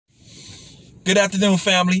Good afternoon,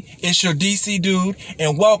 family. It's your DC Dude,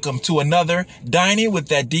 and welcome to another Dining with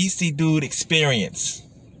That DC Dude experience.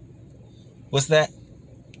 What's that?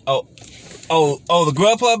 Oh, the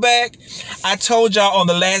Grubhub bag? I told y'all on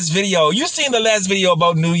the last video, you seen the last video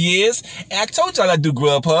about New Year's, and I told y'all I'd do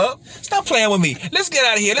Grubhub. Stop playing with me. Let's get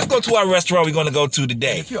out of here. Let's go to our restaurant we're going to go to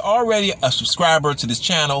today. If you're already a subscriber to this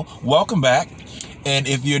channel, welcome back. And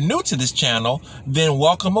if you're new to this channel, then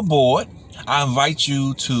welcome aboard. I invite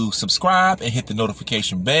you to subscribe and hit the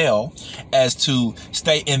notification bell as to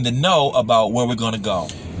stay in the know about where we're going to go.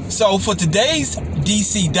 So for today's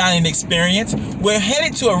DC dining experience, we're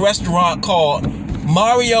headed to a restaurant called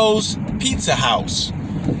Mario's Pizza House,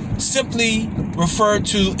 simply referred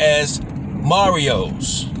to as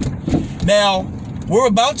Mario's. Now, we're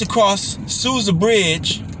about to cross Sousa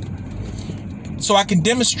Bridge so I can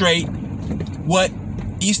demonstrate what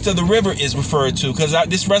east of the river is referred to, because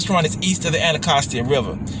this restaurant is east of the Anacostia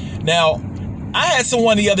River. Now, I had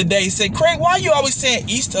someone the other day say, Craig, why are you always saying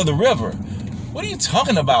east of the river? What are you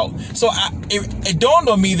talking about? So it dawned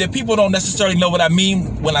on me that people don't necessarily know what I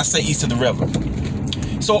mean when I say east of the river.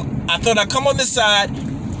 So I thought I'd come on this side,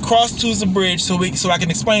 cross Sousa Bridge so I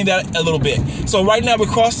can explain that a little bit. So right now we're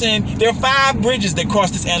crossing, there are 5 bridges that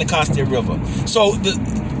cross this Anacostia River. So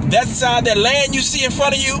that side, that land you see in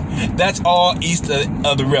front of you, that's all east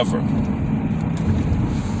of the river.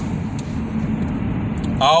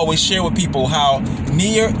 I always share with people how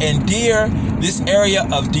near and dear this area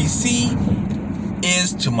of DC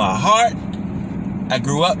is to my heart. I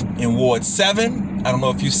grew up in Ward 7. I don't know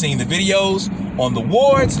if you've seen the videos on the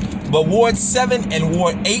wards, but Ward 7 and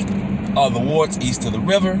Ward 8 are the wards east of the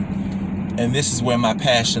river, and this is where my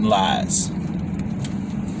passion lies.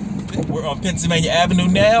 We're on Pennsylvania Avenue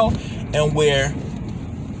now, and we're,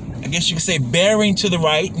 I guess you could say, bearing to the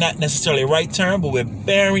right, not necessarily a right turn, but we're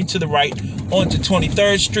bearing to the right onto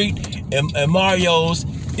 23rd Street, and Mario's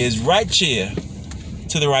is right here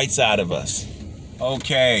to the right side of us.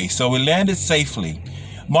 Okay, so we landed safely.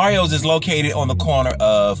 Mario's is located on the corner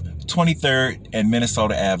of 23rd and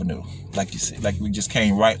Minnesota Avenue, like you see, like we just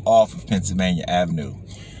came right off of Pennsylvania Avenue.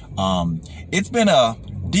 It's been a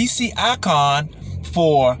DC icon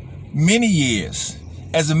for many years.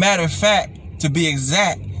 As a matter of fact, to be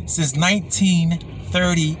exact, since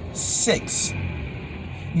 1936.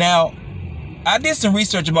 Now, I did some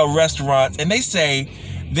research about restaurants, and they say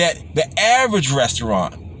that the average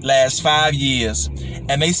restaurant lasts 5 years,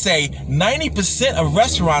 and they say 90% of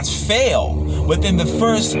restaurants fail within the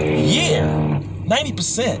first year.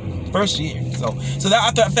 90% first year. So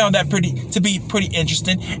that I found that to be pretty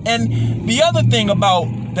interesting. And the other thing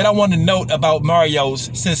that I want to note about Mario's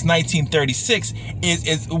since 1936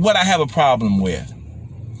 is what I have a problem with.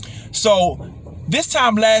 So this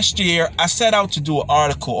time last year, I set out to do an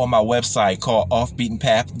article on my website called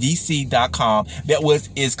offbeatenpathdc.com that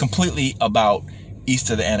is completely about east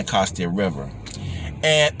of the Anacostia River.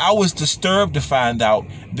 And I was disturbed to find out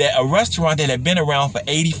that a restaurant that had been around for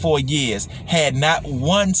 84 years had not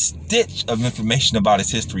one stitch of information about its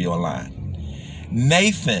history online.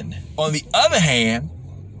 Nathan, on the other hand,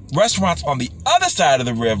 restaurants on the other side of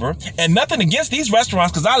the river, and nothing against these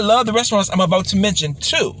restaurants because I love the restaurants I'm about to mention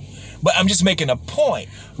too, but I'm just making a point.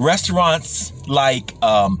 Restaurants like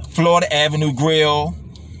Florida Avenue Grill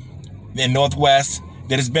in Northwest,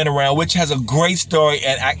 that has been around, which has a great story,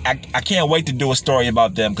 and I can't wait to do a story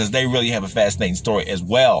about them because they really have a fascinating story as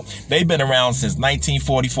well. They've been around since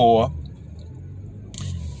 1944,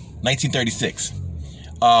 1936.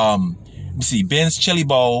 Let me see, Ben's Chili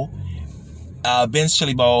Bowl. Ben's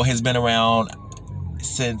Chili Bowl has been around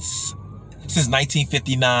since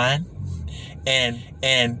 1959,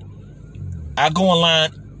 and I go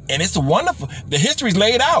online, and it's a wonderful. The history's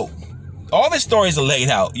laid out. All the stories are laid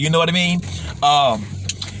out. You know what I mean?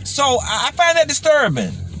 So I find that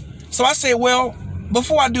disturbing. So I say, well,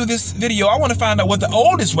 before I do this video, I want to find out what the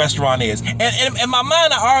oldest restaurant is. And in my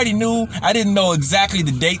mind, I already knew. I didn't know exactly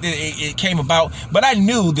the date that it came about, but I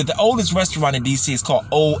knew that the oldest restaurant in DC is called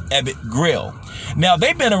Old Appetit Grill. Now,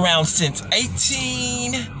 they've been around since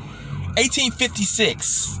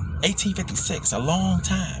 1856. 1856, a long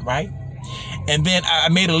time, right? And then I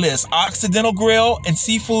made a list. Occidental Grill and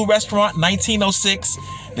Seafood Restaurant, 1906.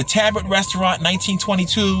 The Tabard Restaurant,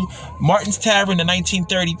 1922. Martin's Tavern in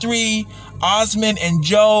 1933. Osmond and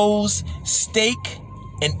Joe's Steak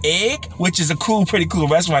and Egg, which is a pretty cool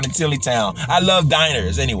restaurant in Tillytown. I love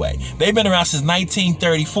diners anyway. They've been around since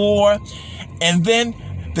 1934. And then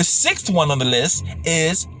the 6th one on the list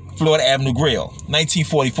is Florida Avenue Grill,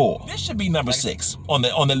 1944. This should be number 6 on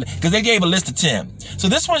the because they gave a list of 10. So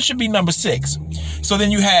this one should be number 6. So then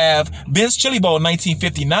you have Ben's Chili Bowl,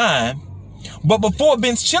 1959. But before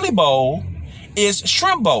Ben's Chili Bowl, is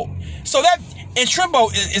Shrimp Boat. So that, and Shrimp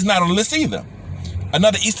Boat is not on the list either.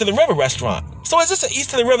 Another East of the River restaurant. So is this an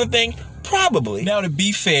East of the River thing? Probably. Now, to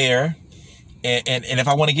be fair, and if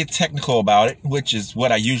I want to get technical about it, which is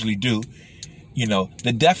what I usually do, you know,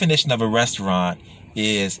 the definition of a restaurant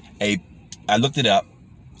is I looked it up,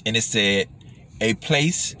 and it said a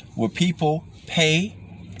place where people pay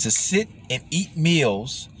to sit and eat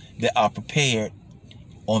meals that are prepared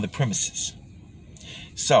on the premises.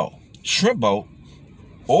 So, Shrimp Boat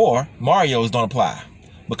or Mario's don't apply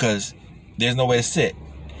because there's no way to sit.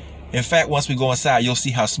 In fact, once we go inside, you'll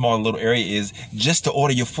see how small a little area is just to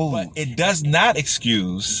order your food. But it does not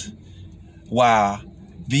excuse why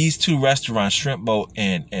these two restaurants, Shrimp Boat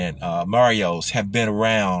and Mario's, have been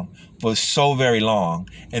around for so very long,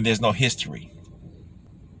 and there's no history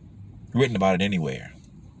written about it anywhere.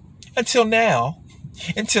 Until now,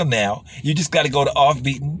 you just got to go to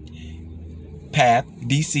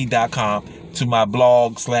offbeatenpathdc.com to my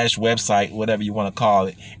blog / website, whatever you want to call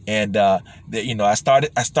it, and you know, I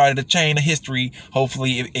started a chain of history.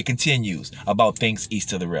 Hopefully, it continues about things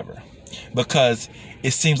east of the river, because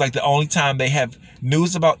it seems like the only time they have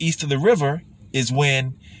news about east of the river is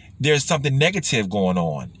when there's something negative going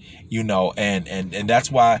on, you know, and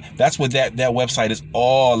that's what that website is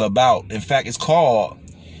all about. In fact, it's called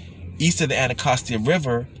East of the Anacostia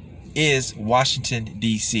River is Washington,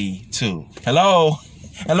 D.C. too. Hello,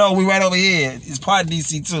 we right over here. It's part of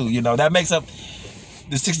D.C. too, you know. That makes up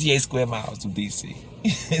the 68 square miles of D.C.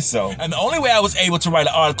 So, and the only way I was able to write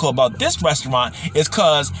an article about this restaurant is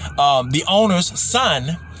because the owner's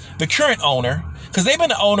son, the current owner, because they've been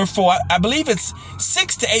the owner for, I believe it's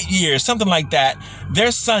 6 to 8 years, something like that.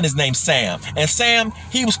 Their son is named Sam. And Sam,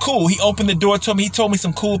 he was cool. He opened the door to me. He told me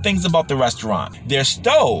some cool things about the restaurant. Their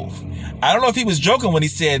stove, I don't know if he was joking when he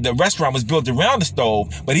said the restaurant was built around the stove,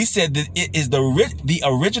 but he said that it is the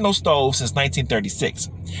original stove since 1936.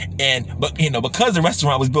 But you know, because the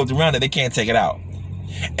restaurant was built around it, they can't take it out.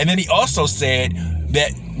 And then he also said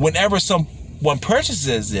that whenever someone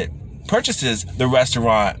purchases the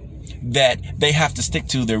restaurant, that they have to stick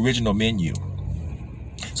to the original menu.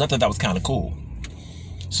 So I thought that was kind of cool.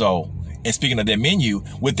 So, and speaking of their menu,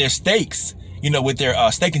 with their steaks, you know, with their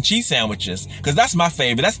steak and cheese sandwiches, because that's my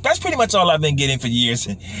favorite. That's pretty much all I've been getting for years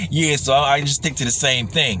and years. So I just stick to the same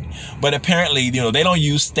thing. But apparently, you know, they don't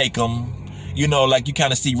use steakum, you know, like you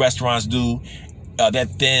kind of see restaurants do. That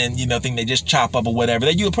thin, you know, thing they just chop up or whatever.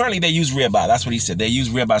 Apparently they use ribeye. That's what he said. They use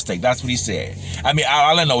ribeye steak. That's what he said. I mean,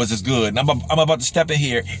 all I know is it's good. And I'm about to step in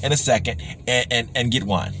here in a second and get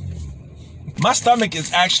one. My stomach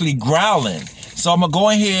is actually growling, so I'm gonna go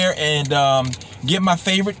in here and get my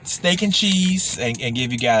favorite steak and cheese and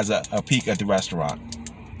give you guys a peek at the restaurant.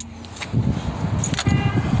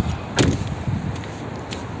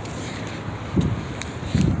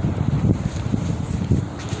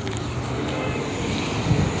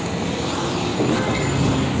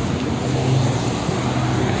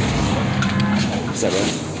 What's up, bro?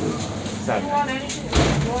 What's up? You want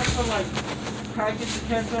anything? You want some, like, packets of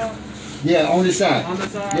ketchup? Yeah, on the side. On the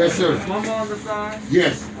side? Yes, sir. One more on the side?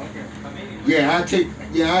 Yes. Okay. Yeah, I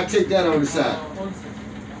take that on the side.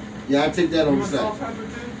 Yeah, I take that on the side.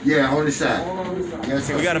 Yeah, on the side. Yes,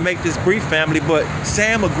 sir. We got to make this brief, family, but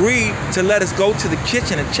Sam agreed to let us go to the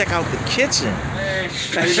kitchen and check out the kitchen.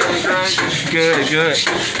 Good.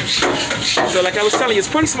 So like I was telling you, it's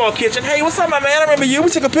a pretty small kitchen. Hey, what's up, my man? I remember you. We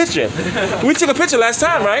took a picture. We took a picture last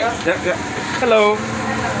time, right? Yeah. Hello.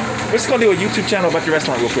 We're just going to do a YouTube channel about your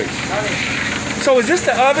restaurant real quick. So is this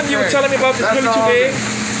the oven you were telling me about? It's really too big?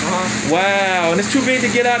 Wow, and it's too big to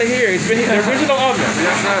get out of here. It's been the original oven.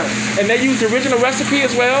 Yes, sir. And they use the original recipe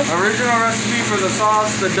as well? Original recipe for the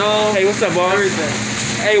sauce, the dough. Hey, what's up, boss? Everything.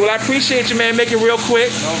 Hey, well, I appreciate you, man. Make it real quick.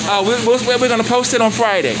 We're going to post it on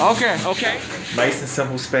Friday. Okay. Nice and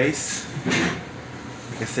simple space.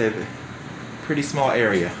 Like I said, pretty small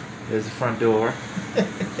area. There's the front door.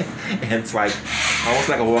 And it's like almost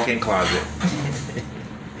like a walk-in closet.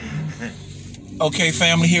 Okay,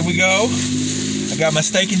 family, here we go. I got my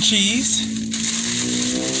steak and cheese.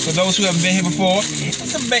 For those who haven't been here before,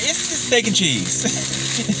 it's steak and cheese.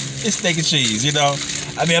 It's steak and cheese, you know.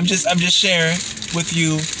 I mean, I'm just sharing with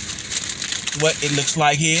you what it looks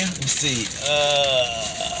like here. Let me see.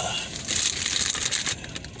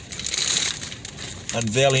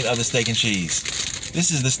 Unveiling of the steak and cheese.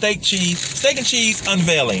 This is the steak and cheese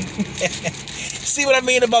unveiling. See what I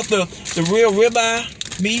mean about the real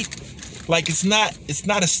ribeye meat? Like it's not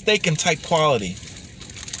a steak-and type quality.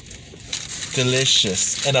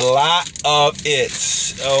 Delicious. And a lot of it.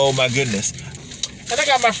 Oh my goodness. And I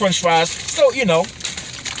got my french fries. So, you know,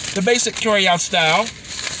 the basic carry-out style.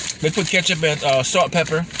 They put ketchup and salt,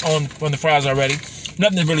 pepper on the fries already.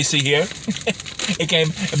 Nothing to really see here. It came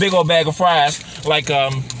a big old bag of fries. Like,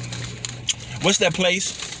 what's that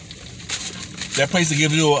place? That place that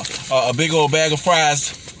gives you a big old bag of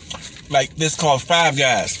fries like this called Five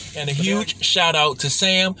Guys. And a huge shout out to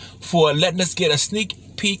Sam for letting us get a sneak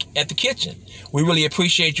peek at the kitchen. We really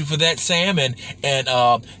appreciate you for that, Sam, and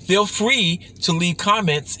feel free to leave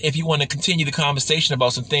comments if you want to continue the conversation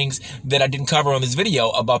about some things that I didn't cover on this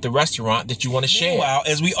video about the restaurant that you want to share. Meanwhile,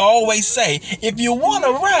 as we always say, if you want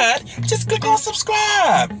to ride, just click on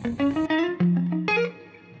subscribe.